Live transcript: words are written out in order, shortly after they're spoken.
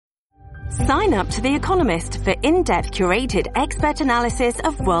Sign up to The Economist for in-depth curated expert analysis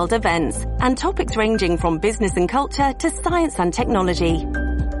of world events and topics ranging from business and culture to science and technology.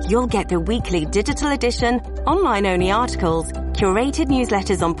 You'll get the weekly digital edition, online-only articles, curated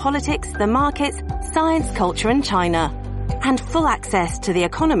newsletters on politics, the markets, science, culture and China, and full access to The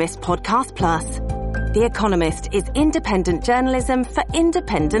Economist Podcast Plus. The Economist is independent journalism for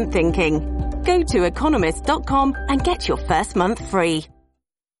independent thinking. Go to economist.com and get your first month free.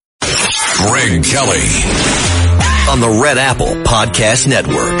 Greg Kelly on the Red Apple Podcast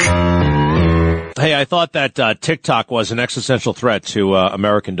Network. Hey, I thought that TikTok was an existential threat to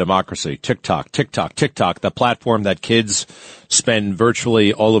American democracy. TikTok, the platform that kids spend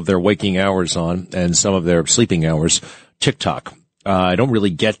virtually all of their waking hours on and some of their sleeping hours. TikTok. I don't really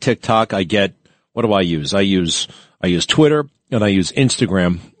get TikTok. What do I use? I use Twitter and I use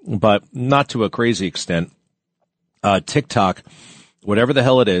Instagram, but not to a crazy extent. TikTok, whatever the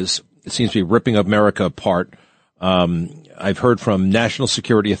hell it is, it seems to be ripping America apart. I've heard from national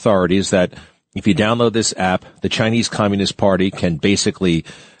security authorities that if you download this app, the Chinese Communist Party can basically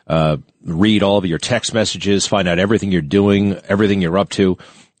read all of your text messages, find out everything you're doing, everything you're up to.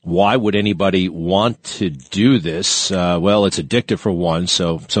 Why would anybody want to do this? Well, it's addictive for one,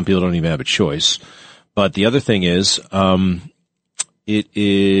 so some people don't even have a choice. But the other thing is, it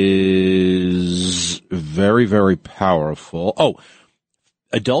is very, very powerful. Oh,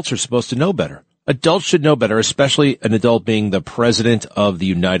 adults are supposed to know better. Adults should know better, especially an adult being the president of the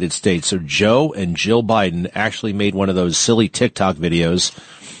United States. So Joe and Jill Biden actually made one of those silly TikTok videos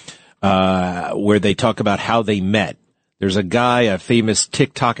where they talk about how they met. There's a guy, a famous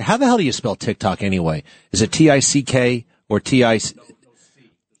TikToker. How the hell do you spell TikTok anyway? Is it T-I-C-K or T-I-C?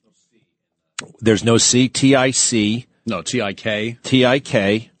 There's no C. T-I-C. No, T-I-K.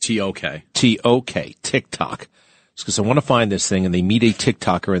 T-I-K. T-O-K. T-O-K. TikTok. Because I want to find this thing, and they meet a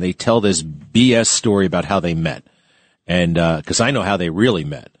TikToker, and they tell this BS story about how they met. And because I know how they really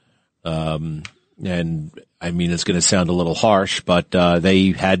met. And, I mean, it's going to sound a little harsh, but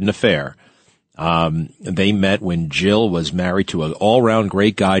they had an affair. They met when Jill was married to an all-around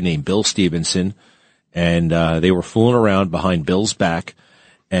great guy named Bill Stevenson, and they were fooling around behind Bill's back,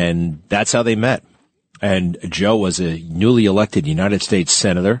 and that's how they met. And Joe was a newly elected United States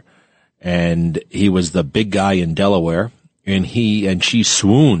Senator, and he was the big guy in Delaware, and she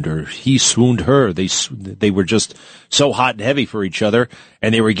swooned, or he swooned her. They were just so hot and heavy for each other,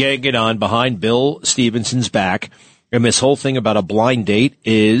 and they were getting it on behind Bill Stevenson's back. And this whole thing about a blind date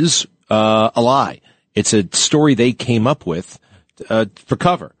is a lie. It's a story they came up with for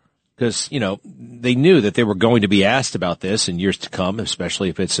cover, because they knew that they were going to be asked about this in years to come, especially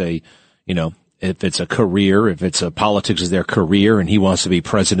if it's a career, if it's politics is their career, and he wants to be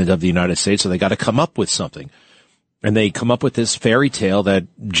president of the United States, so they got to come up with something. And they come up with this fairy tale that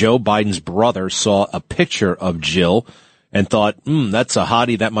Joe Biden's brother saw a picture of Jill and thought, that's a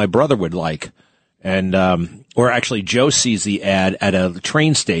hottie that my brother would like. And, or actually Joe sees the ad at a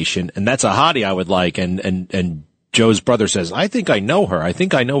train station, and that's a hottie I would like. And Joe's brother says, I think I know her. I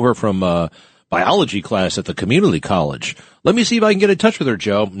think I know her from, biology class at the community college. Let me see if I can get in touch with her,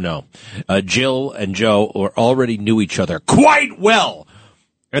 Joe. No. Jill and Joe already knew each other quite well.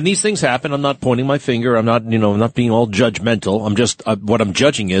 And these things happen. I'm not pointing my finger. I'm not being all judgmental. I'm just, what I'm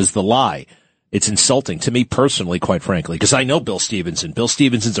judging is the lie. It's insulting to me personally, quite frankly, because I know Bill Stevenson. Bill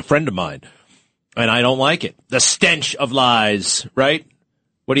Stevenson's a friend of mine, and I don't like it. The stench of lies, right?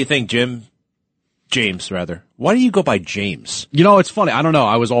 What do you think, Jim? James, rather. Why do you go by James? It's funny. I don't know.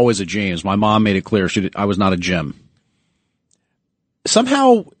 I was always a James. My mom made it clear I was not a Jim.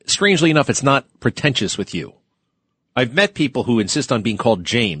 Somehow, strangely enough, it's not pretentious with you. I've met people who insist on being called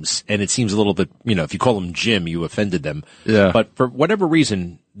James, and it seems a little bit, if you call them Jim, you offended them. Yeah. But for whatever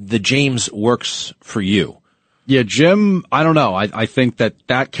reason, the James works for you. Yeah, Jim, I don't know. I think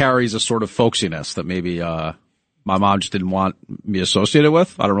that carries a sort of folksiness that maybe my mom just didn't want me associated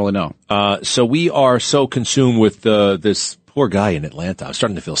with. I don't really know. So we are so consumed with this poor guy in Atlanta. I'm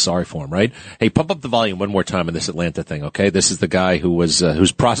starting to feel sorry for him, right? Hey, pump up the volume one more time on this Atlanta thing, okay? This is the guy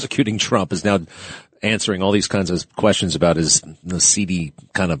who's prosecuting Trump, is now answering all these kinds of questions about his seedy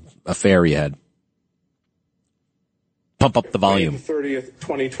kind of affair he had. Pump up the volume. May 30th,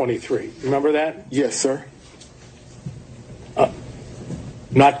 2023. Remember that? Yes, sir.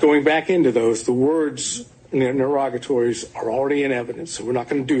 Not going back into those. The words in the interrogatories are already in evidence, so we're not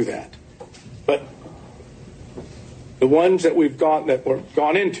going to do that. But the ones that we've gone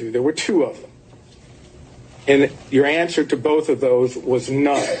into, there were two of them. And your answer to both of those was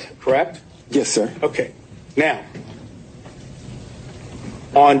none, correct? Yes, sir. Okay. Now,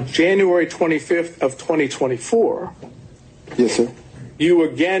 on January 25th of 2024, yes, sir, you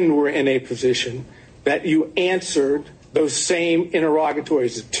again were in a position that you answered those same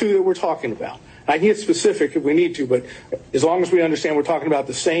interrogatories, the two that we're talking about. I can get specific if we need to, but as long as we understand we're talking about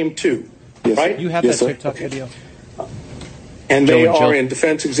the same two, yes, right? You have that TikTok video? And they are in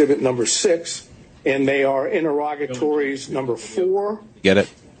Defense Exhibit number 6, and they are interrogatories number 4. Get it?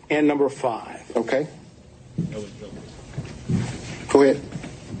 And number 5. Okay. Go ahead.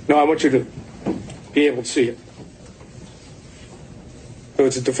 No, I want you to be able to see it. So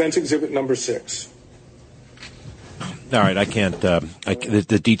it's a Defense Exhibit number 6. All right, I can't,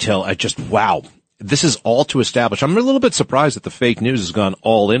 the detail, wow. This is all to establish. I'm a little bit surprised that the fake news has gone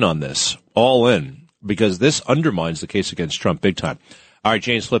all in on this. All in. Because this undermines the case against Trump big time. All right,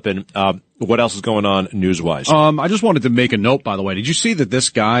 James Flippin, what else is going on news-wise? I just wanted to make a note, by the way. Did you see that this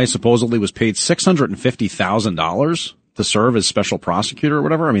guy supposedly was paid $650,000 to serve as special prosecutor or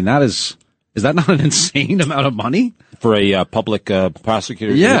whatever? I mean, is that not an insane amount of money? For a public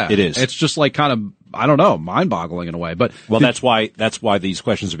prosecutor? Yeah. It is. It's just like kind of, I don't know, mind-boggling in a way. But well, that's why these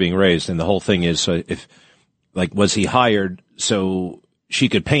questions are being raised. And the whole thing is, was he hired so she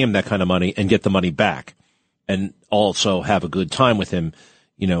could pay him that kind of money and get the money back and also have a good time with him,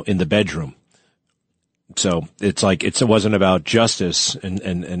 in the bedroom. So it's like, it wasn't about justice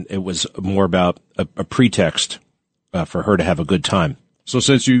and it was more about a pretext, for her to have a good time. So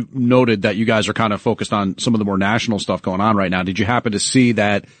since you noted that you guys are kind of focused on some of the more national stuff going on right now, did you happen to see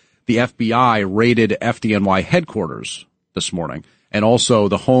that the FBI raided FDNY headquarters this morning and also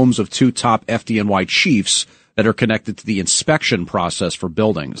the homes of 2 top FDNY chiefs that are connected to the inspection process for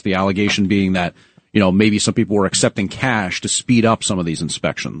buildings? The allegation being that, maybe some people were accepting cash to speed up some of these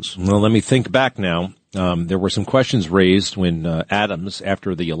inspections. Well, let me think back now. There were some questions raised when Adams,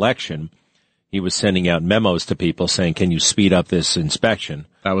 after the election, he was sending out memos to people saying, can you speed up this inspection?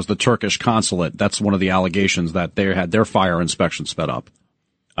 That was the Turkish consulate. That's one of the allegations, that they had their fire inspection sped up.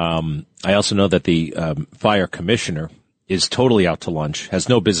 I also know that the fire commissioner is totally out to lunch, has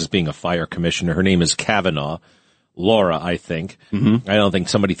no business being a fire commissioner. Her name is Kavanaugh. Laura, I think. Mm-hmm. I don't think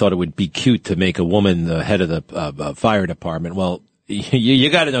somebody thought it would be cute to make a woman the head of the fire department. Well, you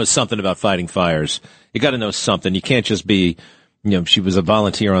got to know something about fighting fires. You got to know something. You can't just be, she was a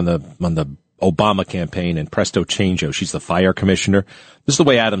volunteer on the Obama campaign, and presto changeo, she's the fire commissioner. This is the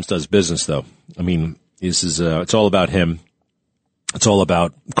way Adams does business, though. I mean, it's all about him. It's all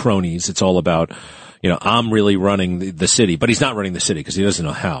about cronies. It's all about, I'm really running the city, but he's not running the city because he doesn't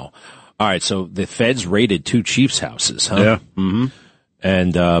know how. All right, so the feds raided 2 chiefs' houses, huh? Yeah. Mm-hmm.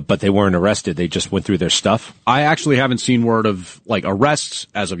 And, but they weren't arrested. They just went through their stuff. I actually haven't seen word of, arrests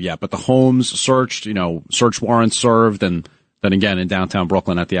as of yet, but the homes searched, search warrants served, and then again in downtown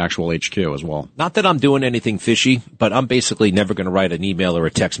Brooklyn at the actual HQ as well. Not that I'm doing anything fishy, but I'm basically never going to write an email or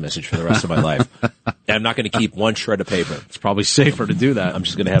a text message for the rest of my life. And I'm not going to keep one shred of paper. It's probably safer to do that. I'm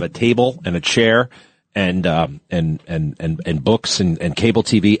just going to have a table and a chair and books and cable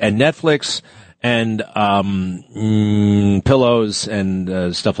TV and Netflix and pillows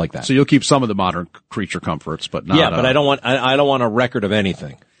and stuff like that. So you'll keep some of the modern creature comforts, but not. Yeah, but I don't want a record of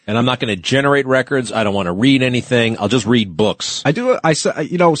anything. And I'm not going to generate records. I don't want to read anything. I'll just read books.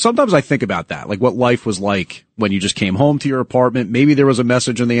 Sometimes I think about that, like what life was like when you just came home to your apartment. Maybe there was a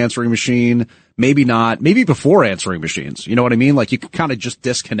message in the answering machine. Maybe not. Maybe before answering machines. You know what I mean? Like you could kind of just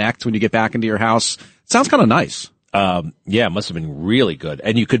disconnect when you get back into your house. It sounds kind of nice. Yeah, it must have been really good.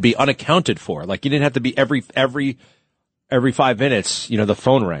 And you could be unaccounted for. Like you didn't have to be every 5 minutes, the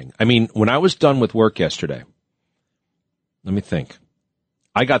phone rang. I mean, when I was done with work yesterday, let me think.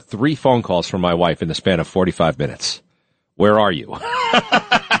 I got 3 phone calls from my wife in the span of 45 minutes. Where are you?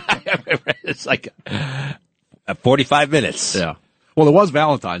 It's like 45 minutes. Yeah. Well, it was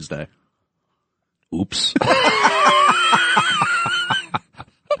Valentine's Day. Oops.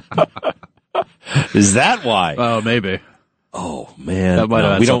 Is that why? Oh, maybe. Oh man, that might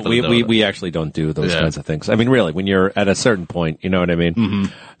have we don't. We actually don't do those kinds of things. I mean, really, when you're at a certain point, you know what I mean. Mm-hmm.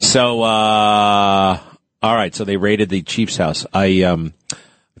 So, all right. So they raided the Chiefs' house. I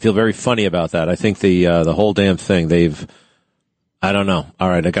feel very funny about that. I think the whole damn thing. I don't know. All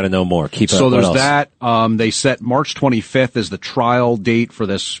right, I got to know more. So there's that. They set March 25th as the trial date for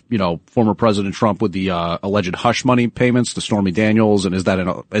this, former President Trump with the alleged hush money payments to Stormy Daniels, and is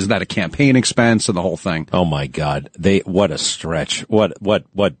that a campaign expense and the whole thing? Oh my God, what a stretch!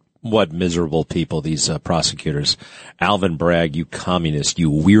 What miserable people these prosecutors. Alvin Bragg, you communist,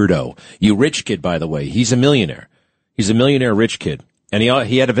 you weirdo, you rich kid. By the way, he's a millionaire. He's a millionaire rich kid, and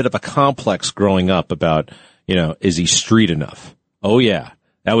he had a bit of a complex growing up about is he street enough? Oh yeah,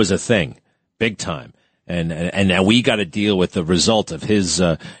 that was a thing, big time. And now we got to deal with the result of his,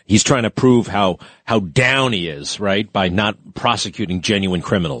 he's trying to prove how down he is, right? By not prosecuting genuine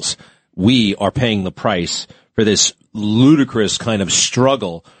criminals. We are paying the price for this ludicrous kind of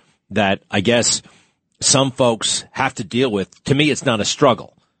struggle that I guess some folks have to deal with. To me, it's not a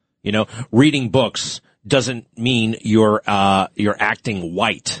struggle. You know, reading books doesn't mean you're acting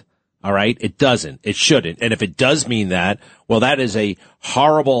white. All right. It doesn't. It shouldn't. And if it does mean that, well, that is a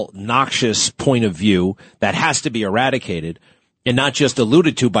horrible, noxious point of view that has to be eradicated and not just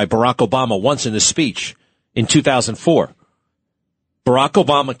alluded to by Barack Obama once in a speech in 2004. Barack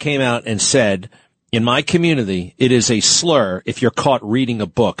Obama came out and said, in my community, it is a slur if you're caught reading a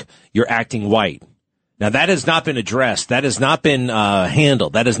book, you're acting white. Now that has not been addressed. That has not been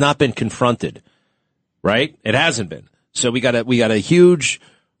handled. That has not been confronted. Right? It hasn't been. So we got a huge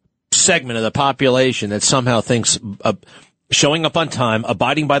segment of the population that somehow thinks showing up on time,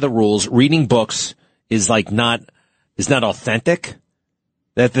 abiding by the rules, reading books is not authentic.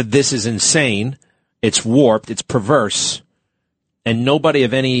 That this is insane. It's warped. It's perverse. And nobody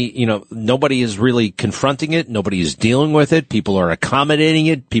is really confronting it. Nobody is dealing with it. People are accommodating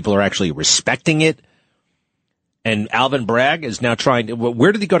it. People are actually respecting it. And Alvin Bragg is now trying to,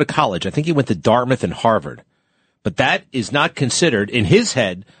 where did he go to college? I think he went to Dartmouth and Harvard. But that is not considered, in his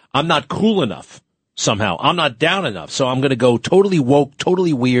head, I'm not cool enough somehow. I'm not down enough. So I'm going to go totally woke,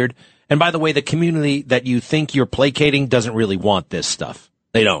 totally weird. And by the way, the community that you think you're placating doesn't really want this stuff.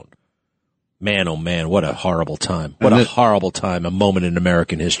 They don't. Man, oh man, what a horrible time. What a horrible time, a moment in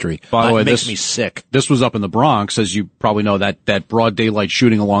American history. By the way, it makes me sick. This was up in the Bronx, as you probably know, that broad daylight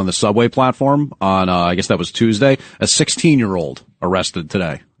shooting along the subway platform on, I guess that was Tuesday. A 16-year-old arrested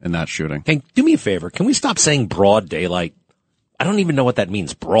today in that shooting. Hey, do me a favor. Can we stop saying broad daylight? I don't even know what that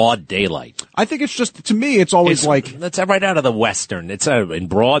means. Broad daylight. I think it's just, to me, it's always that's right out of the Western. It's in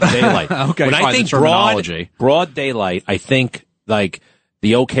broad daylight. Okay, when fine, I think broad daylight, I think like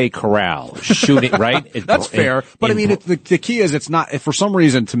the OK Corral shooting, right? That's fair. But I mean, the key is it's not, for some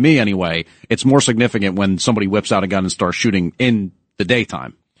reason, to me anyway, it's more significant when somebody whips out a gun and starts shooting in the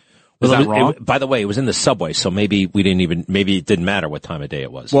daytime. Is that wrong? By the way, it was in the subway, so maybe it didn't matter what time of day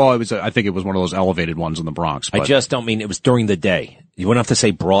it was. Well, I think it was one of those elevated ones in the Bronx. But I just don't mean it was during the day. You wouldn't have to say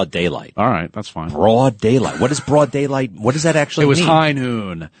broad daylight. All right, that's fine. Broad daylight. What is broad daylight? What does that actually mean? It was high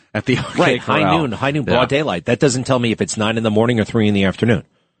noon at the OK Corral. High noon, broad daylight. That doesn't tell me if it's 9 a.m. or 3 p.m.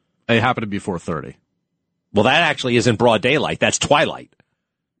 It happened to be 4:30. Well, that actually isn't broad daylight. That's twilight.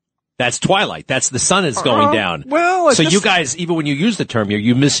 That's twilight. That's the sun is going down. Well, so you guys, even when you use the term,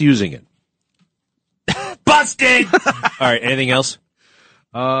 you're misusing it. Busted! All right, anything else?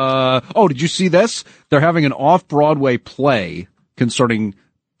 Did you see this? They're having an off-Broadway play concerning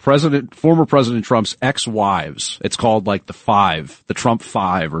former President Trump's ex-wives. It's called like the Trump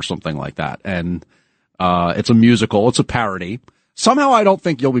Five or something like that. And, it's a musical. It's a parody. Somehow I don't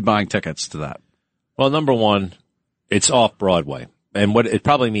think you'll be buying tickets to that. Well, number one, it's off Broadway. And what it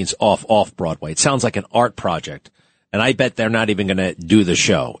probably means off Broadway. It sounds like an art project. And I bet they're not even going to do the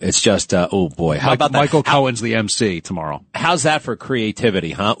show. It's just, oh boy. How about that? Michael Cohen's the MC tomorrow. How's that for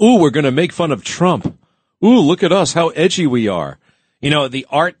creativity, huh? Ooh, we're going to make fun of Trump. Ooh, look at us, how edgy we are. You know, the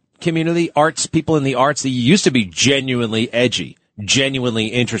art community, people in the arts, they used to be genuinely edgy, genuinely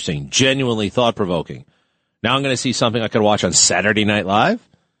interesting, genuinely thought-provoking. Now I'm going to see something I could watch on Saturday Night Live?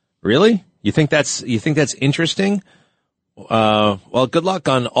 Really? You think that's interesting? Well, good luck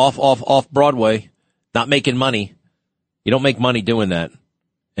on off Broadway, not making money. You don't make money doing that.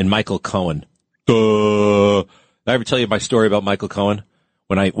 And Michael Cohen. Did I ever tell you my story about Michael Cohen?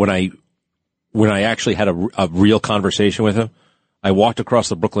 When I actually had a real conversation with him, I walked across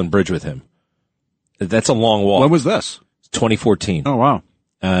the Brooklyn Bridge with him. That's a long walk. When was this? 2014. Oh, wow.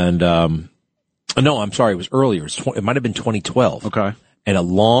 And, no, I'm sorry. It was earlier. It might have been 2012. Okay. And a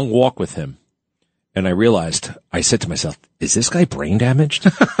long walk with him. And I said to myself, is this guy brain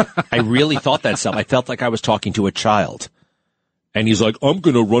damaged? I really thought that stuff. I felt like I was talking to a child. And he's like, I'm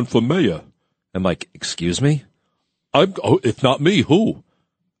going to run for mayor. I'm like, excuse me? If not me, who?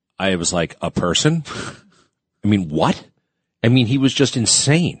 I was like, a person? I mean, what? I mean, he was just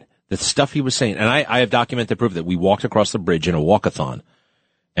insane. The stuff he was saying. And I have documented proof that we walked across the bridge in a walkathon.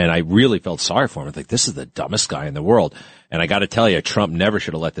 And I really felt sorry for him. I was like, this is the dumbest guy in the world. And I got to tell you, Trump never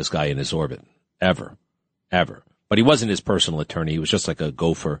should have let this guy in his orbit. Ever. But he wasn't his personal attorney. He was just like a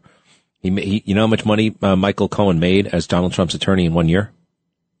gopher. You know how much money Michael Cohen made as Donald Trump's attorney in 1 year?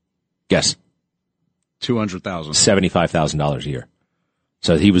 Guess. $200,000. $75,000 a year.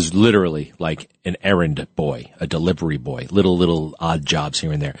 So he was literally like an errand boy, a delivery boy, little odd jobs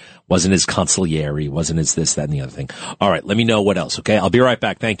here and there. Wasn't his consigliere, wasn't his this, that, and the other thing. All right, let me know what else, okay? I'll be right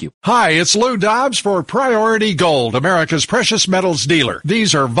back. Thank you. Hi, it's Lou Dobbs for Priority Gold, America's precious metals dealer.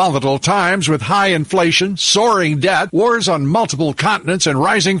 These are volatile times with high inflation, soaring debt, wars on multiple continents, and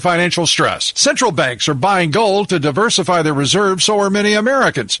rising financial stress. Central banks are buying gold to diversify their reserves, so are many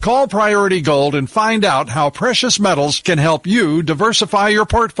Americans. Call Priority Gold and find out how precious metals can help you diversify your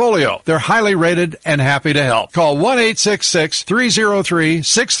portfolio. They're highly rated and happy to help. Call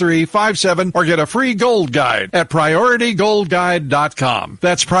 1-866-303-6357 or get a free gold guide at PriorityGoldGuide.com.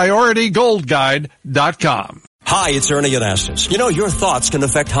 That's PriorityGoldGuide.com. Hi, it's Ernie Anastas. You know, your thoughts can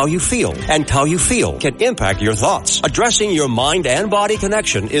affect how you feel, and how you feel can impact your thoughts. Addressing your mind and body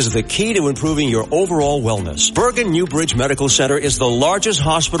connection is the key to improving your overall wellness. Bergen Newbridge Medical Center is the largest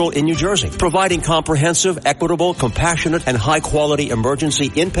hospital in New Jersey, providing comprehensive, equitable, compassionate, and high-quality emergency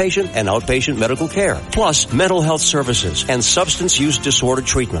inpatient and outpatient medical care, plus mental health services and substance use disorder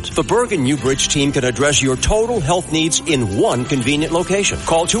treatment. The Bergen Newbridge team can address your total health needs in one convenient location.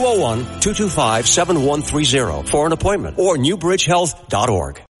 Call 201-225-7130. For an appointment or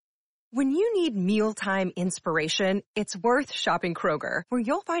newbridgehealth.org. When you need mealtime inspiration, it's worth shopping Kroger, where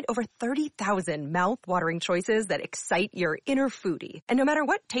you'll find over 30,000 mouth-watering choices that excite your inner foodie. And no matter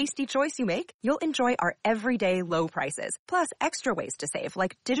what tasty choice you make, you'll enjoy our everyday low prices, plus extra ways to save,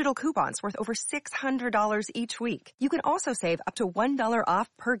 like digital coupons worth over $600 each week. You can also save up to $1 off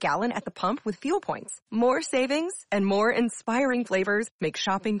per gallon at the pump with fuel points. More savings and more inspiring flavors make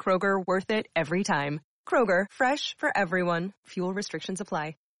shopping Kroger worth it every time. Kroger, fresh for everyone. Fuel restrictions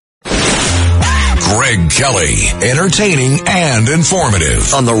apply. Greg Kelly, entertaining and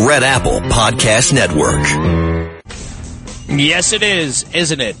informative on the Red Apple Podcast Network. Yes, it is,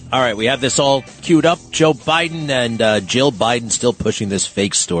 isn't it? All right, we have this all queued up. Joe Biden and Jill Biden still pushing this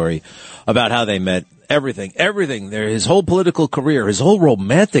fake story about how they met. Everything. His whole political career, his whole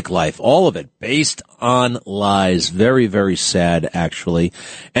romantic life, all of it based on lies. Very, very sad, actually.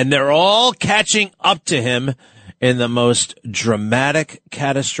 And they're all catching up to him in the most dramatic,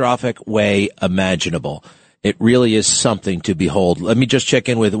 catastrophic way imaginable. It really is something to behold. Let me just check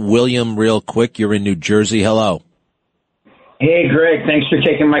in with William real quick. You're in New Jersey. Hello. Hey, Greg, thanks for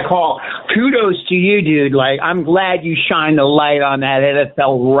taking my call. Kudos to you, dude. Like, I'm glad you shined the light on that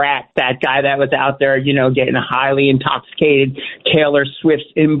NFL rat, that guy that was out there, you know, getting highly intoxicated, Taylor Swift's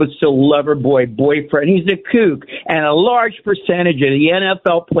imbecile lover boy boyfriend. He's a kook, and a large percentage of the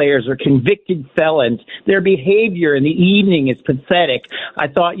NFL players are convicted felons. Their behavior in the evening is pathetic. I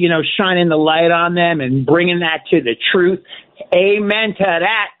thought, you know, shining the light on them and bringing that to the truth. Amen to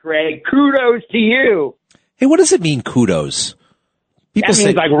that, Greg. Kudos to you. Hey, what does it mean, kudos? People that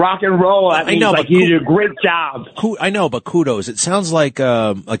means like rock and roll. That means like you did a great job. I know, but kudos. It sounds like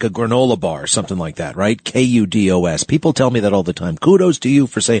a granola bar or something like that, right? Kudos. People tell me that all the time. Kudos to you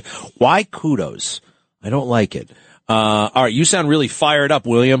for saying, why kudos? I don't like it. All right, you sound really fired up,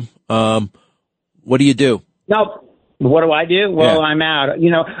 William. What do you do? No. What do I do? Well, yeah. I'm out. You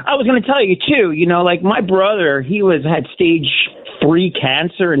know, I was going to tell you too, you know, like my brother, he had stage 3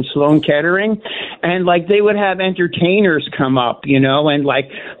 cancer in Sloan Kettering, and like they would have entertainers come up, you know, and like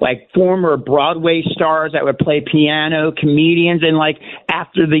former Broadway stars that would play piano, comedians, and like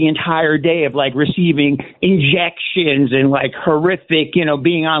after the entire day of like receiving injections and like horrific, you know,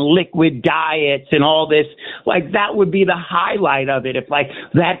 being on liquid diets and all this, like that would be the highlight of it. If like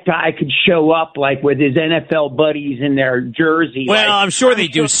that guy could show up like with his NFL buddies in their jersey. Well, like, I'm sure they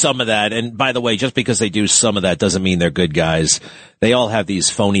do some of that. And by the way, just because they do some of that doesn't mean they're good guys. They all have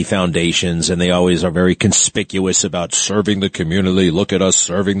these phony foundations, and they always are very conspicuous about serving the community. Look at us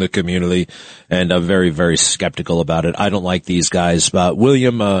serving the community. And I'm very, very skeptical about it. I don't like these guys. But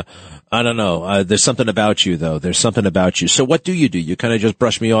William, I don't know. There's something about you, though. There's something about you. So what do? You kind of just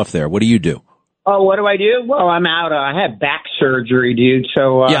brushed me off there. What do you do? Oh, what do I do? Well, I'm out. I had back surgery, dude.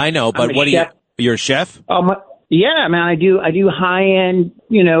 So yeah, I know. But what do you? You're a chef? Yeah, man, I do high-end,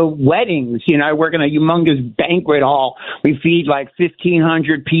 you know, weddings. You know, I work in a humongous banquet hall. We feed like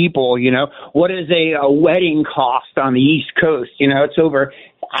 1,500 people, you know. What is a wedding cost on the East Coast? You know, it's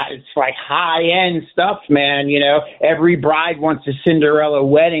like high-end stuff, man, you know. Every bride wants a Cinderella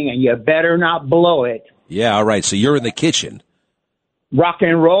wedding, and you better not blow it. Yeah, all right. So you're in the kitchen. Rock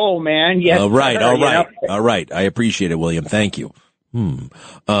and roll, man. Yes, all right. Know? All right. I appreciate it, William. Thank you.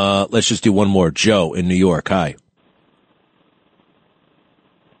 Let's just do one more. Joe in New York. Hi.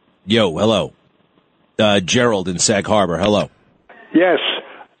 Yo, hello. Gerald in Sag Harbor. Hello. Yes.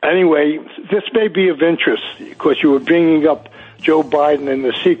 Anyway, this may be of interest because you were bringing up Joe Biden and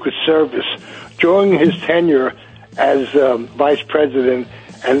the Secret Service. During his tenure as vice president,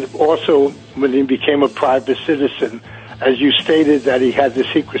 And also, when he became a private citizen, as you stated that he had the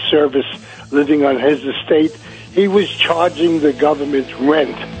Secret Service living on his estate, he was charging the government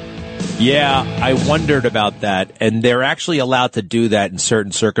rent. Yeah, I wondered about that, and they're actually allowed to do that in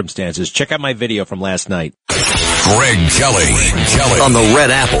certain circumstances. Check out my video from last night. Greg Kelly on the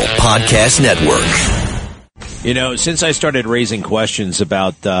Red Apple Podcast Network. You know, since I started raising questions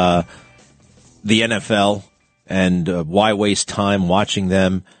about the NFL and why waste time watching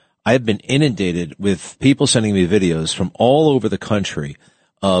them, I have been inundated with people sending me videos from all over the country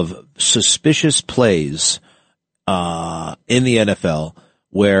of suspicious plays in the NFL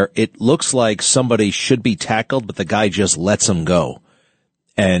where it looks like somebody should be tackled, but the guy just lets him go.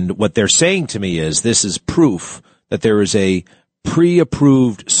 And what they're saying to me is this is proof that there is a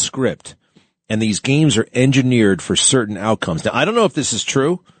pre-approved script, and these games are engineered for certain outcomes. Now, I don't know if this is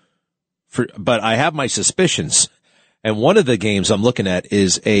true, but I have my suspicions. And one of the games I'm looking at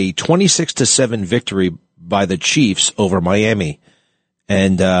is a 26-7 victory by the Chiefs over Miami.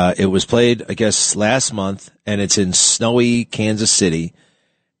 And it was played, I guess, last month, and it's in snowy Kansas City.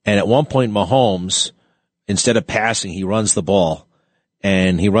 And at one point, Mahomes, instead of passing, he runs the ball,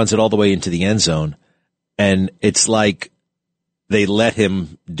 and he runs it all the way into the end zone. And it's like they let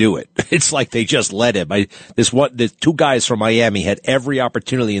him do it. It's like they just let him. The two guys from Miami had every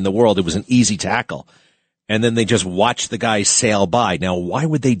opportunity in the world. It was an easy tackle. And then they just watched the guy sail by. Now, why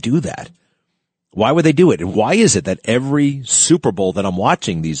would they do that? Why would they do it? And why is it that every Super Bowl that I'm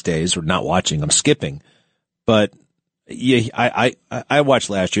watching these days, or not watching, I'm skipping, but yeah, I watched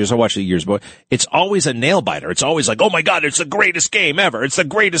last year's, I watched the year's, but it's always a nail biter. It's always like, oh my God, it's the greatest game ever. It's the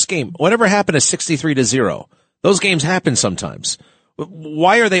greatest game. Whatever happened to 63-0? Those games happen sometimes.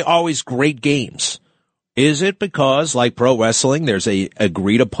 Why are they always great games? Is it because, like pro wrestling, there's a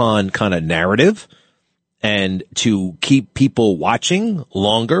agreed upon kind of narrative, and to keep people watching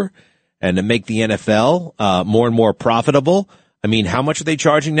longer and to make the NFL more and more profitable? I mean, how much are they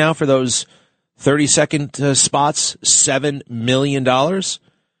charging now for those 30-second spots? $7 million.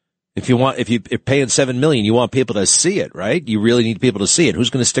 If you're paying $7 million, you want people to see it, right? You really need people to see it. Who's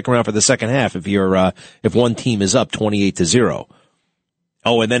going to stick around for the second half if one team is up 28-0?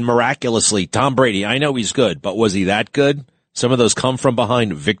 Oh, and then miraculously, Tom Brady, I know he's good, but was he that good? Some of those come from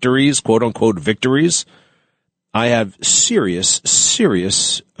behind victories, quote unquote victories. I have serious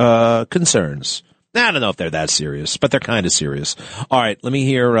concerns. I don't know if they're that serious, but they're kind of serious. All right, let me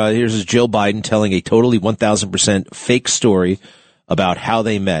hear, here's Jill Biden telling a totally 1,000% fake story about how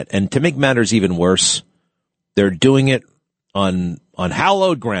they met. And to make matters even worse, they're doing it on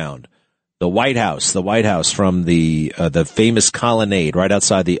hallowed ground. The White House from the famous colonnade right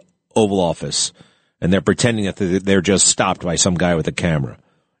outside the Oval Office. And they're pretending that they're just stopped by some guy with a camera.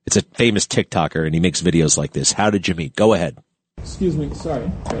 It's a famous TikToker, and he makes videos like this. How did you meet? Go ahead. Excuse me, sorry.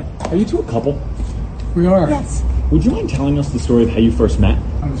 Are you two a couple? We are. Yes. Would you mind telling us the story of how you first met?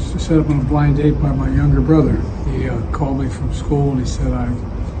 I was set up on a blind date by my younger brother. He called me from school, and he said, I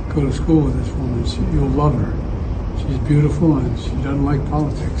go to school with this woman. You'll love her. She's beautiful, and she doesn't like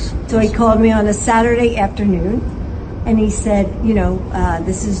politics. So he called me on a Saturday afternoon, and he said,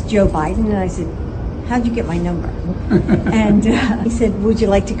 this is Joe Biden. And I said, how'd you get my number? And he said, would you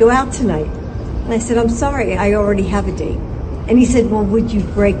like to go out tonight? And I said, I'm sorry, I already have a date. And he said, well, would you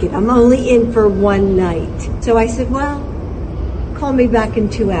break it? I'm only in for one night. So I said, well, call me back in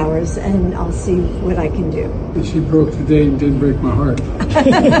 2 hours and I'll see what I can do. And she broke the date and didn't break my heart.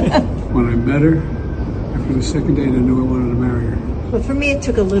 When I met her, after the second date, I knew I wanted to marry her. But for me, it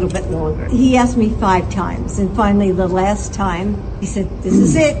took a little bit longer. He asked me 5 times. And finally, the last time, he said, this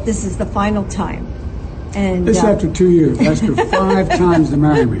is it. This is the final time. And this after 2 years, asked her 5 times to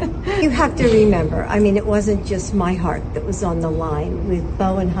marry me. You have to remember, I mean, it wasn't just my heart that was on the line. With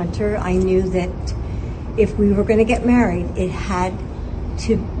Bo and Hunter, I knew that if we were going to get married, it had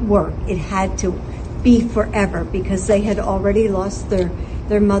to work. It had to be forever, because they had already lost their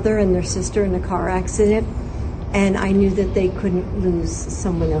mother and their sister in a car accident. And I knew that they couldn't lose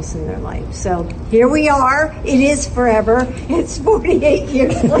someone else in their life. So here we are. It is forever. It's 48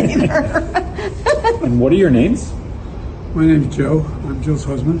 years later. And what are your names? My name's Joe. I'm Jill's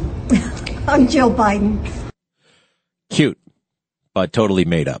husband. I'm Jill Biden. Cute, but totally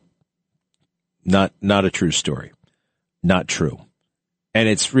made up. Not a true story. Not true. And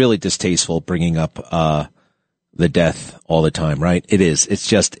it's really distasteful bringing up the death all the time, right? It is. It's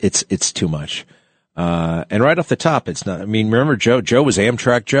just, it's too much. And right off the top, it's not, I mean, remember Joe? Joe was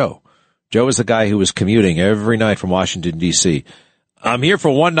Amtrak Joe. Joe was the guy who was commuting every night from Washington, D.C. I'm here for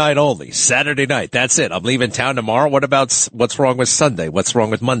one night only, Saturday night. That's it. I'm leaving town tomorrow. What about, what's wrong with Sunday? What's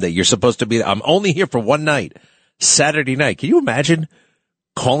wrong with Monday? You're supposed to be, I'm only here for one night, Saturday night. Can you imagine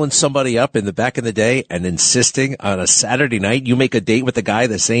calling somebody up in the back in the day and insisting on a Saturday night you make a date with the guy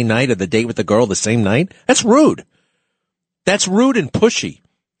the same night or the date with the girl the same night? That's rude. That's rude and pushy.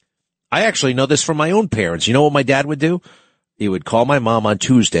 I actually know this from my own parents. You know what my dad would do? He would call my mom on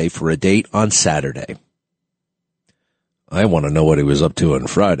Tuesday for a date on Saturday. I want to know what he was up to on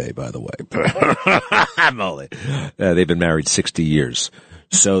Friday, by the way. They've been married 60 years.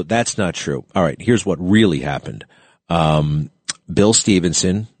 So that's not true. All right, here's what really happened. Bill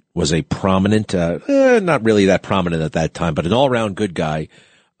Stevenson was a prominent, not really that prominent at that time, but an all-around good guy.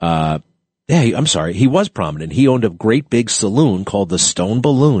 I'm sorry, he was prominent. He owned a great big saloon called the Stone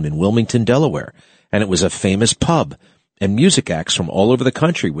Balloon in Wilmington, Delaware, and it was a famous pub, and music acts from all over the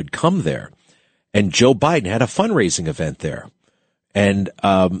country would come there. And Joe Biden had a fundraising event there, and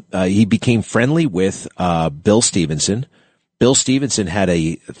he became friendly with Bill Stevenson. Bill Stevenson had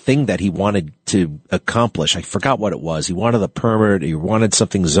a thing that he wanted to accomplish. I forgot what it was. He wanted a permit. He wanted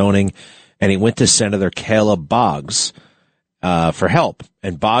something zoning, and he went to Senator Caleb Boggs for help.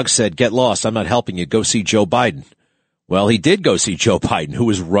 And Boggs said, "Get lost. I'm not helping you. Go see Joe Biden." Well, he did go see Joe Biden, who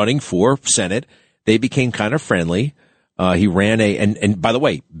was running for Senate. They became kind of friendly. He ran and by the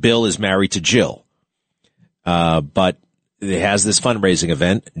way, Bill is married to Jill. But it has this fundraising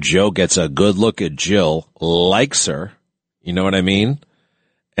event. Joe gets a good look at Jill, likes her. You know what I mean?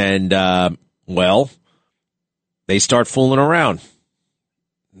 And, well, they start fooling around.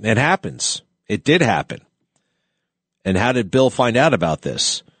 It happens. It did happen. And how did Bill find out about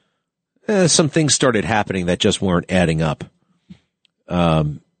this? Some things started happening that just weren't adding up.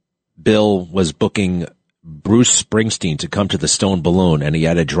 Bill was booking Bruce Springsteen to come to the Stone Balloon, and he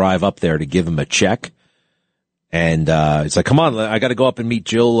had to drive up there to give him a check. And it's like, come on, I got to go up and meet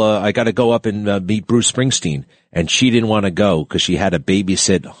Jill. I got to go up and meet Bruce Springsteen. And she didn't want to go because she had to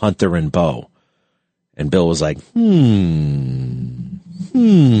babysit Hunter and Bo. And Bill was like, All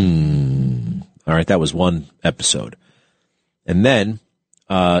right, that was one episode. And then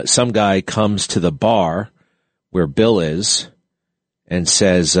some guy comes to the bar where Bill is and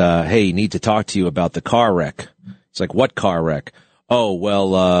says, hey, I need to talk to you about the car wreck. It's like, what car wreck? Oh,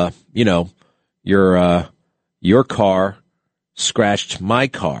 well, your car scratched my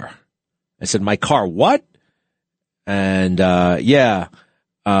car. I said, my car, what? And,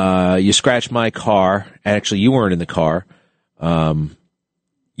 you scratched my car. Actually, you weren't in the car.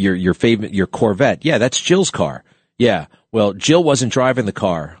 Your Corvette. Yeah, that's Jill's car. Yeah. Well, Jill wasn't driving the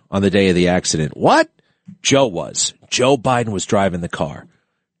car on the day of the accident. What? Joe was. Joe Biden was driving the car.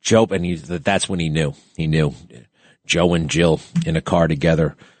 That's when he knew. He knew. Joe and Jill in a car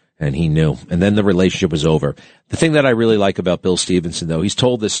together. And he knew. And then the relationship was over. The thing that I really like about Bill Stevenson, though, he's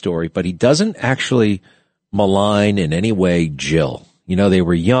told this story, but he doesn't actually malign in any way Jill. You know, they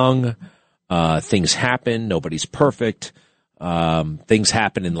were young. Things happen. Nobody's perfect. Things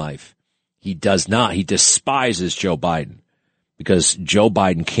happen in life. He does not. He despises Joe Biden because Joe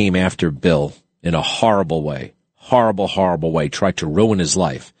Biden came after Bill in a horrible way. Horrible, horrible way. Tried to ruin his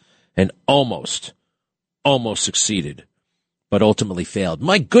life and almost succeeded. But ultimately failed.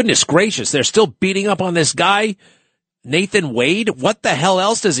 My goodness gracious, they're still beating up on this guy, Nathan Wade. What the hell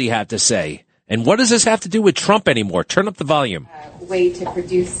else does he have to say? And what does this have to do with Trump anymore? Turn up the volume. Way to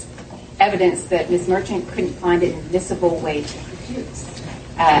produce evidence that Ms. Merchant couldn't find an admissible way to produce.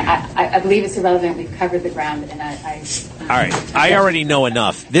 I believe it's irrelevant. We've covered the ground. And all right. I already know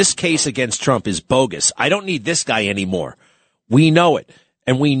enough. This case against Trump is bogus. I don't need this guy anymore. We know it.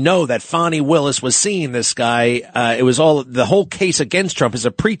 And we know that Fani Willis was seeing this guy. It was the whole case against Trump is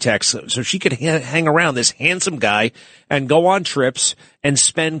a pretext so she could hang around this handsome guy and go on trips and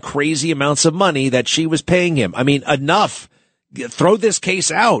spend crazy amounts of money that she was paying him. I mean, enough. Throw this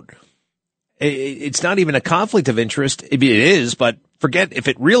case out. It's not even a conflict of interest. It is, but forget if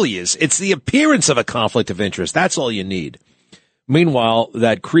it really is. It's the appearance of a conflict of interest. That's all you need. Meanwhile,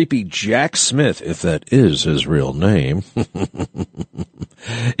 that creepy Jack Smith, if that is his real name,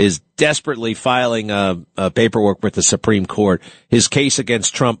 is desperately filing paperwork with the Supreme Court. His case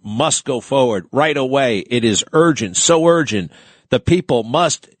against Trump must go forward right away. It is urgent, so urgent. The people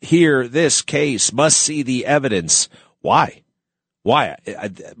must hear this case, must see the evidence. Why? Why?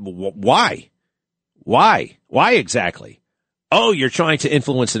 Why exactly? Oh, you're trying to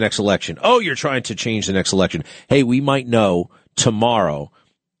influence the next election. Oh, you're trying to change the next election. Hey, we might know tomorrow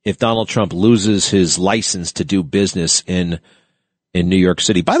if Donald Trump loses his license to do business in New York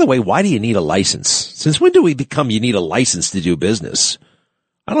City. By the way, why do you need a license? Since when do we become you need a license to do business?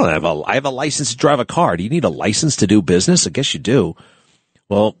 I have a license to drive a car. Do you need a license to do business? I guess you do.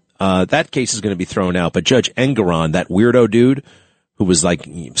 Well, that case is going to be thrown out, but Judge Engoron, that weirdo dude who was like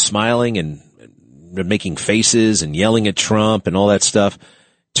smiling and making faces and yelling at Trump and all that stuff,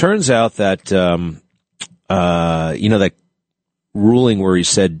 Turns out that, that ruling where he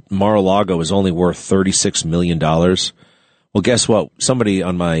said Mar-a-Lago is only worth $36 million. Well, guess what? Somebody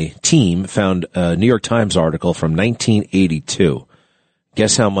on my team found a New York Times article from 1982.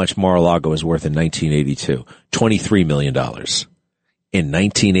 Guess how much Mar-a-Lago was worth in 1982? $23 million in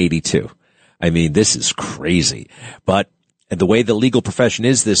 1982. I mean, this is crazy. But the way the legal profession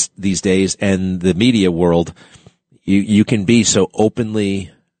is these days and the media world, you can be so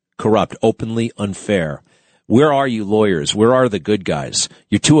openly corrupt, openly unfair. Where are you lawyers? Where are the good guys?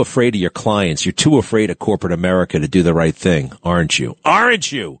 You're too afraid of your clients. You're too afraid of corporate America to do the right thing, aren't you?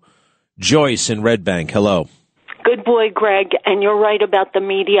 Aren't you? Joyce in Red Bank, hello. Good boy, Greg, and you're right about the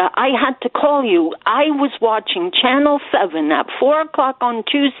media. I had to call you. I was watching Channel 7 at 4 o'clock on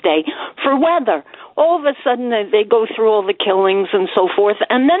Tuesday for weather. All of a sudden, they go through all the killings and so forth,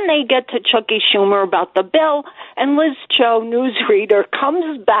 and then they get to Chucky Schumer about the bill, and Liz Cho, newsreader,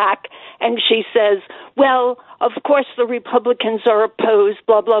 comes back, and she says, well, of course the Republicans are opposed,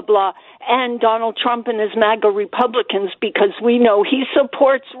 blah, blah, blah, and Donald Trump and his MAGA Republicans, because we know he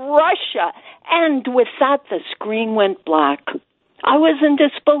supports Russia. And with that, the screen went black. I was in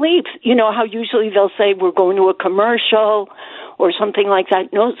disbelief. You know how usually they'll say we're going to a commercial or something like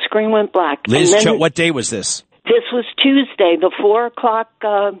that. No, screen went black. Liz, what day was this? This was Tuesday, the 4 o'clock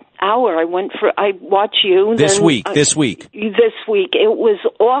hour. I watch you. This week. This week. It was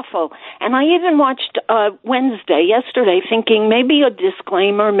awful. And I even watched yesterday, thinking maybe a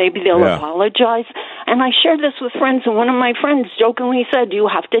disclaimer, maybe they'll apologize. And I shared this with friends, and one of my friends jokingly said, you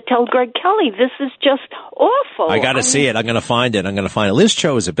have to tell Greg Kelly, this is just awful. I got to see it. I'm going to find it. Liz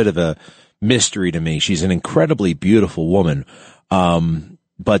Cho is a bit of a mystery to me. She's an incredibly beautiful woman.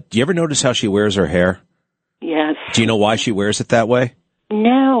 But do you ever notice how she wears her hair? Yes. Do you know why she wears it that way?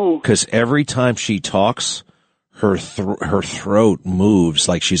 No. Because every time she talks, her throat moves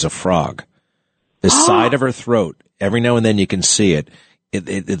like she's a frog. The side of her throat, every now and then you can see it.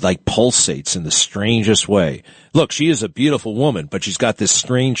 It like pulsates in the strangest way. Look, she is a beautiful woman, but she's got this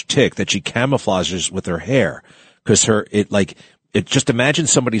strange tick that she camouflages with her hair. Because just imagine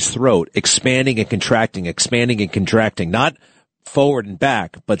somebody's throat expanding and contracting, not forward and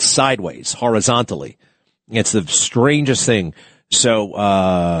back, but sideways, horizontally. It's the strangest thing. So,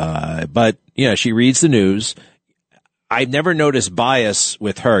 but she reads the news. I've never noticed bias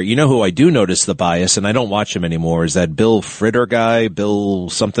with her. You know who I do notice the bias, and I don't watch him anymore, is that Bill Fritter guy, Bill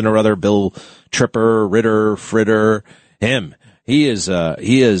something or other, Bill Tripper, Ritter, Fritter, him. He is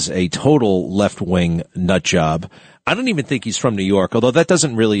a total left-wing nut job. I don't even think he's from New York, although that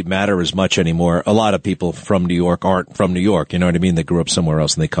doesn't really matter as much anymore. A lot of people from New York aren't from New York. You know what I mean? They grew up somewhere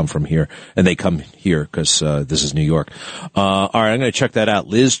else and they come from here, and they come here because this is New York. All right, I'm going to check that out.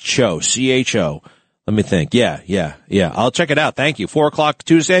 Liz Cho, C-H-O. Let me think. Yeah. I'll check it out. Thank you. 4 o'clock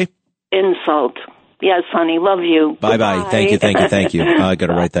Tuesday? Insult. Yes, honey. Love you. Bye-bye. Thank you. I got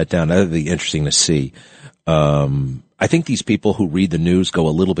to write that down. That would be interesting to see. I think these people who read the news go a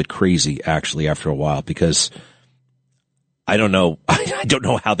little bit crazy, actually, after a while, because I don't know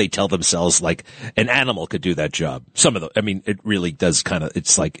how they tell themselves like an animal could do that job. Some of them, I mean, it really does kind of,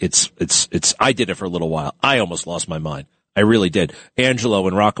 it's like, I did it for a little while. I almost lost my mind. I really did. Angelo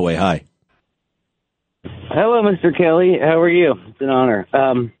in Rockaway, hi. Hello, Mr. Kelly. How are you? It's an honor.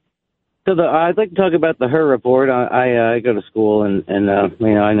 I'd like to talk about the Her report. I go to school and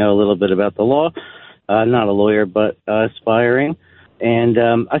I know a little bit about the law. Not a lawyer, but aspiring. And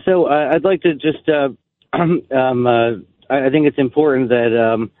I'd like to just I think it's important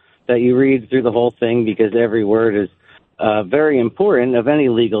that you read through the whole thing, because every word is very important of any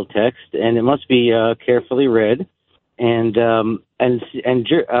legal text, and it must be carefully read. And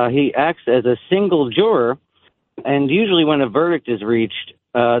he acts as a single juror, and usually when a verdict is reached,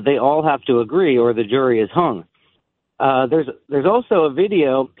 they all have to agree, or the jury is hung. There's also a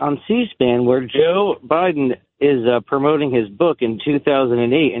video on C-SPAN where Joe Biden is promoting his book in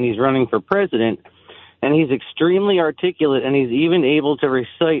 2008, and he's running for president. And he's extremely articulate, and he's even able to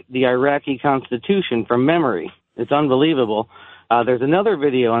recite the Iraqi Constitution from memory. It's unbelievable. There's another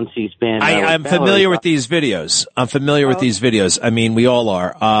video on C-SPAN. I'm familiar with these videos. I mean, we all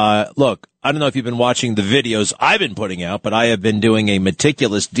are. Look, I don't know if you've been watching the videos I've been putting out, but I have been doing a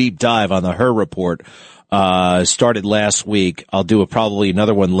meticulous deep dive on the Her report. Started last week. I'll do probably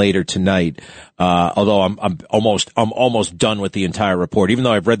another one later tonight. Although I'm almost done with the entire report. Even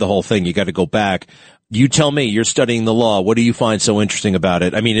though I've read the whole thing, you got to go back. You tell me, you're studying the law. What do you find so interesting about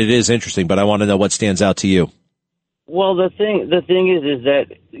it? I mean, it is interesting, but I want to know what stands out to you. Well, the thing is that,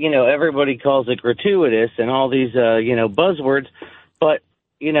 everybody calls it gratuitous and all these, buzzwords, but,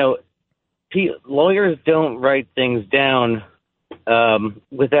 lawyers don't write things down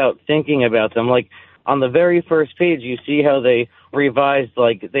without thinking about them. Like on the very first page, you see how they revised,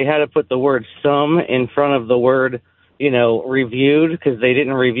 like they had to put the word some in front of the word, reviewed, because they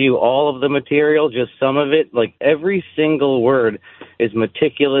didn't review all of the material, just some of it. Like every single word is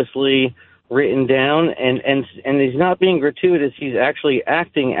meticulously written down, and he's not being gratuitous. He's actually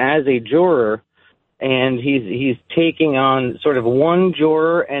acting as a juror, and he's taking on sort of one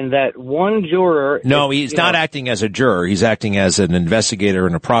juror, and that one juror... No, he's not acting as a juror. He's acting as an investigator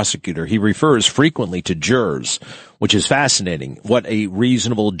and a prosecutor. He refers frequently to jurors, which is fascinating, what a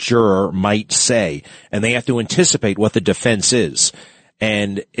reasonable juror might say. And they have to anticipate what the defense is.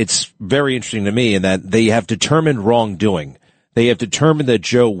 And it's very interesting to me in that they have determined wrongdoing. They have determined that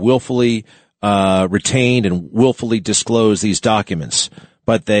Joe willfully retained and willfully disclosed these documents.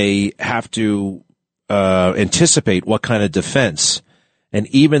 But they have to anticipate what kind of defense. And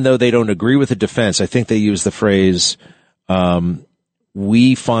even though they don't agree with the defense, I think they use the phrase,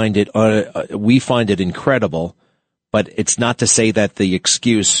 we find it incredible, but it's not to say that the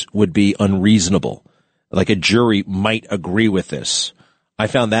excuse would be unreasonable. Like a jury might agree with this. I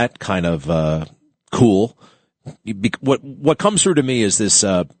found that kind of cool. What comes through to me is this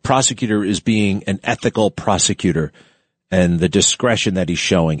prosecutor is being an ethical prosecutor, and the discretion that he's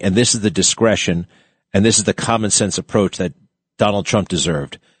showing. And this is the discretion, and this is the common sense approach that Donald Trump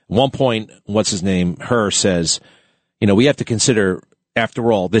deserved. At one point, Herr says, we have to consider,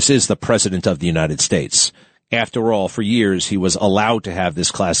 after all, this is the president of the United States. After all, for years, he was allowed to have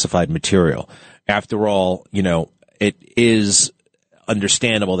this classified material. After all, it is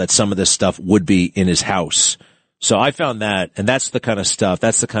understandable that some of this stuff would be in his house. So I found that, and that's the kind of stuff,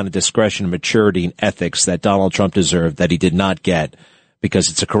 that's the kind of discretion, maturity, and ethics that Donald Trump deserved that he did not get,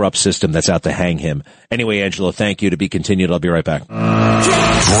 because it's a corrupt system that's out to hang him. Anyway, Angelo, thank you. To be continued. I'll be right back.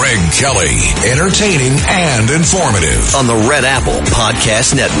 Greg Kelly, entertaining and informative on the Red Apple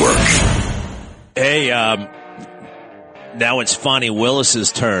Podcast Network. Hey, now it's Fani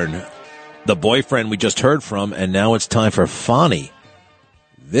Willis's turn. The boyfriend we just heard from, and now it's time for Fani.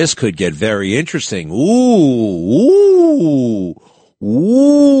 This could get very interesting. Ooh.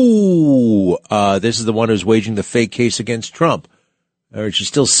 This is the one who's waging the fake case against Trump. She's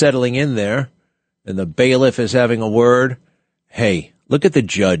still settling in there, and the bailiff is having a word. Hey, look at the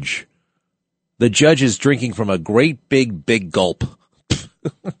judge. The judge is drinking from a great big gulp.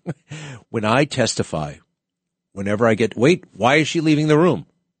 When I testify, whenever I get, wait, why is she leaving the room?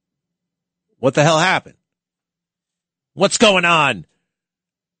 What the hell happened? What's going on?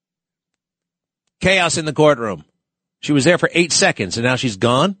 Chaos in the courtroom. She was there for 8 seconds, and now she's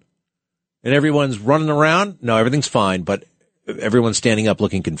gone? And everyone's running around? No, everything's fine, but everyone's standing up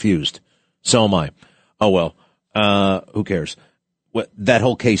looking confused. So am I. Oh, well, who cares? That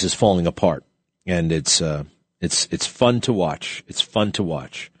whole case is falling apart, and it's fun to watch. It's fun to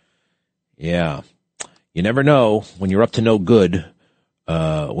watch. Yeah. You never know when you're up to no good,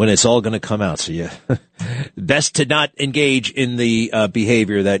 when it's all going to come out. So yeah, best to not engage in the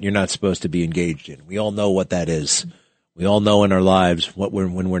behavior that you're not supposed to be engaged in. We all know what that is. We all know in our lives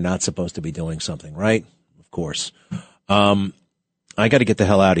when we're not supposed to be doing something, right? Of course. I got to get the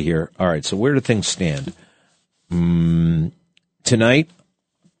hell out of here. All right. So where do things stand? Tonight,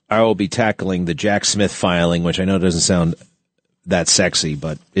 I will be tackling the Jack Smith filing, which I know doesn't sound that sexy,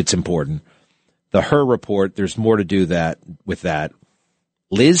 but it's important. The Herr report, there's more to do with that.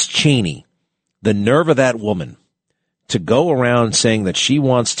 Liz Cheney, the nerve of that woman to go around saying that she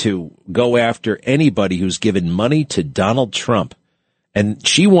wants to go after anybody who's given money to Donald Trump. And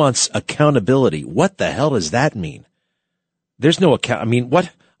she wants accountability. What the hell does that mean? There's no account. I mean,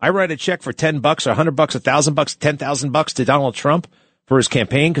 what? I write a check for $10 or $100, $1,000, $10,000 to Donald Trump for his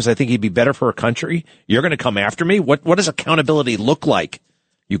campaign because I think he'd be better for our country. You're going to come after me? What does accountability look like?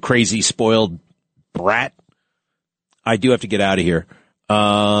 You crazy, spoiled brat. I do have to get out of here.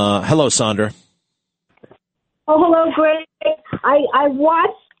 Hello, Sandra. Oh, hello, Greg. I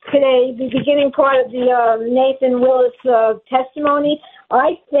watched today the beginning part of the Nathan Willis testimony.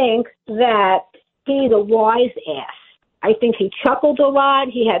 I think that he's a wise ass. I think he chuckled a lot.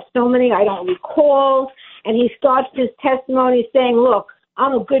 He had so many I don't recall. And he starts his testimony saying, look,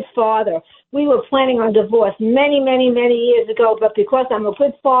 I'm a good father. We were planning on divorce many, many, many years ago, but because I'm a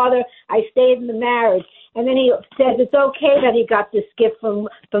good father, I stayed in the marriage. And then he says it's okay that he got this gift from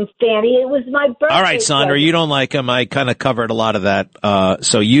Fanny. It was my birthday. All right, Sandra, you don't like him. I kind of covered a lot of that.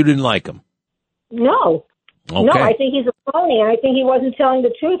 So you didn't like him? No. Okay. No, I think he's a phony, and I think he wasn't telling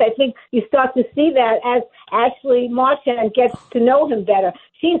the truth. I think you start to see that as Ashley Marchand gets to know him better.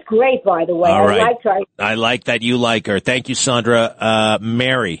 She's great, by the way. All right. I like her. I like that you like her. Thank you, Sandra.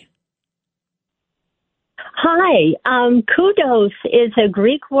 Mary. Hi. Kudos is a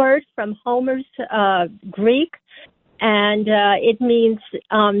Greek word from Homer's Greek, and it means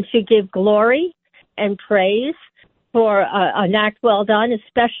to give glory and praise for an act well done,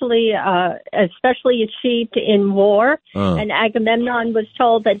 especially achieved in war. And Agamemnon was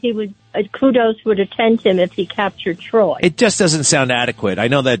told that kudos would attend him if he captured Troy. It just doesn't sound adequate. I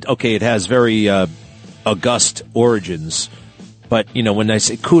know that, okay, it has very august origins, but, when I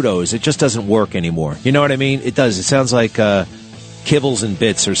say kudos, it just doesn't work anymore. You know what I mean? It does. It sounds like kibbles and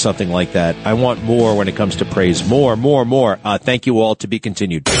bits or something like that. I want more when it comes to praise. More. Thank you all. To be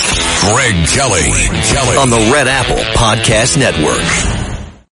continued. Greg Kelly on the Red Apple Podcast Network.